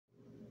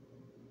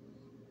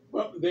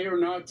Well, they are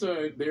not.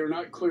 They are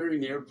not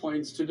clearing the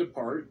airplanes to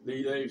depart.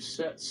 They've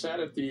sat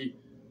at the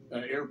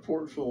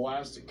airport for the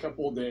last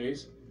couple of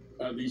days.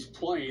 These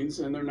planes,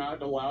 and they're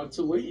not allowed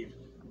to leave.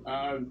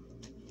 Uh,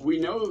 we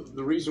know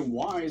the reason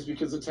why is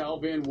because the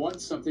Taliban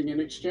wants something in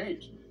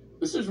exchange.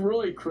 This is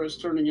really, Chris,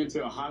 turning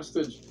into a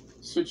hostage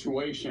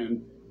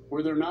situation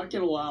where they're not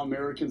going to allow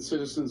American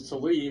citizens to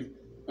leave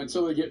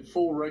until they get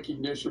full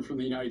recognition from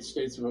the United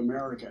States of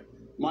America.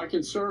 My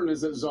concern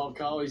is that Zal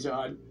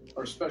Khalilzad,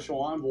 our special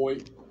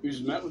envoy,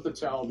 who's met with the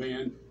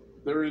Taliban,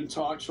 they're in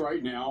talks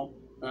right now,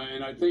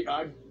 and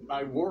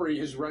I worry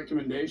his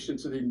recommendation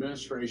to the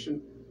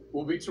administration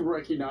will be to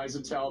recognize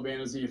the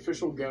Taliban as the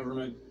official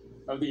government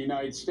of the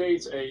United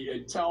States,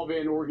 a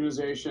Taliban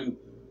organization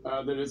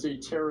that is a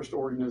terrorist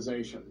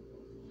organization.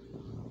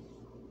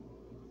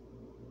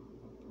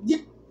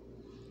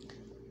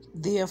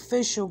 The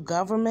official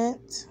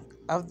government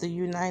of the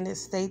United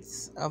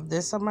States of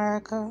this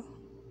America?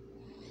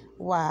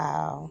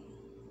 Wow.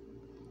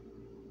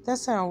 That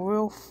sounds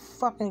real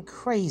fucking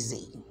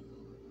crazy.